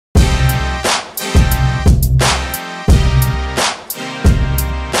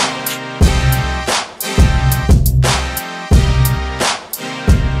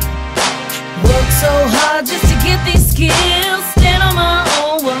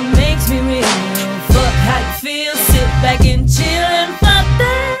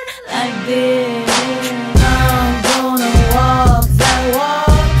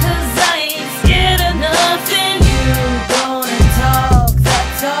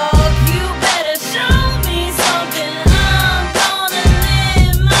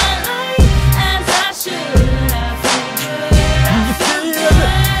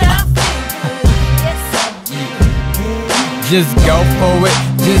Just go for it,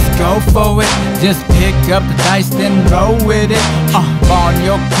 just go for it. Just pick up the dice, then roll with it. On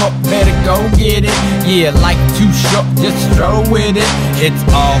your court, better go get it. Yeah, like too short, just stroll with it. It's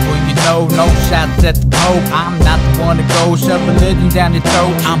all who you know, no shots at the Pope. I'm not the one to go shove religion down your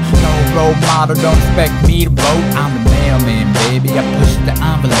throat. I'm no role model, don't expect me to vote. I'm the mailman, baby, I push the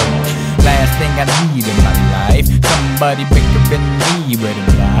envelope. Last thing I need in my life, somebody bigger than me with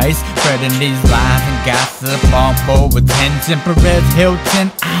advice. Spreading these lies and gossip all for attention. Perez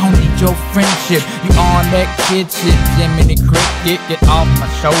Hilton, I don't need your friendship. You on that kid shit, Jiminy Cricket. Get off my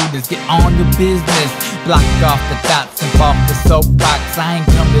shoulders, get on your business. Block off the dots and off the soapbox. I ain't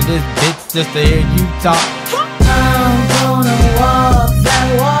come to this bitch just to hear you talk. I'm gonna walk that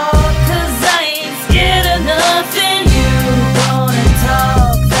walk, 'cause I ain't scared of nothing. You gonna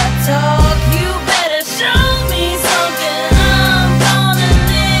talk that talk, you better show me something. I'm gonna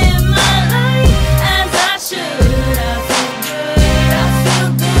live my life as I should. I feel good, I feel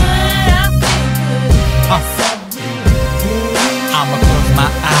good, I feel good. Yes, I do. I'ma close my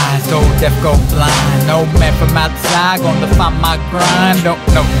eyes, so deaf go blind. No man from outside gonna find my grind. No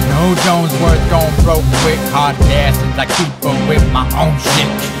Jonesworth gon' broke quick. Hard asses, I keep up with my own shit.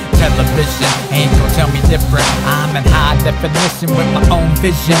 Television ain't gon' tell me different. I'm in high definition with my own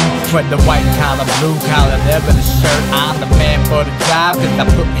vision. Whether white collar, blue collar, never the shirt. I'm the man for the job, 'cause I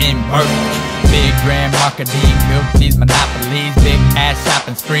put in work. Big grand marketing, built these monopolies. Big ass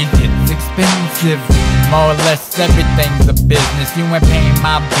shopping sprees, it's expensive. More or less everything's a business. You ain't paying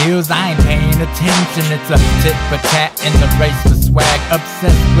my bills, I ain't paying attention. It's a tit for tat in the race for swag.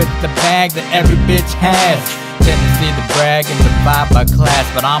 Obsessed with the bag that every bitch has. Tendency to brag and divide by class,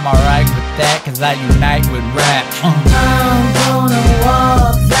 but I'm alright with that, 'cause I unite with rap. I'm gonna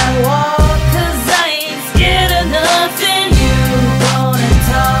walk that walk, 'cause I ain't scared of nothing. You gonna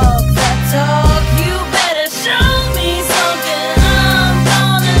talk that talk, you better show me something. I'm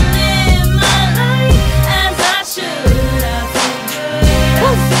gonna live my life as I should. I feel good,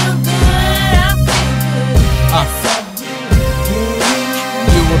 I feel good, I feel good. Yes, I do.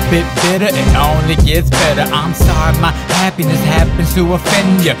 You a bit bitter, it only gets better. I'm sorry my happiness happens to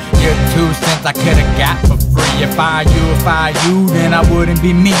offend you. Your 2 cents I could've got for free. If I you, then I wouldn't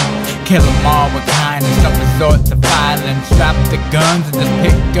be me. Kill 'em all with kindness, no resort to violence. Drop the guns and just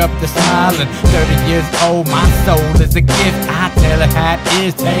pick up the smiling. 30 years old, my soul is a gift. I tell her how it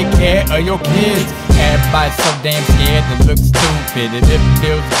is, take care of your kids. Everybody's so damn scared to look stupid. If it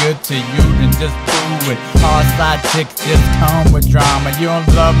feels good to you, then just do it. All side chicks just come with drama. You don't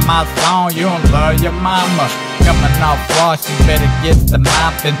love my song, you don't love your mama. Coming off wash, you better get the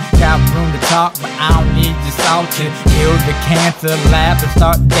mopping. Got room to talk, but I don't need you salty. Kill the cancer, laugh and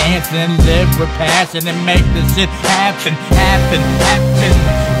start dancing. Live with passion and make this shit happen.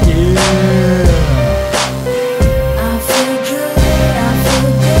 Yeah.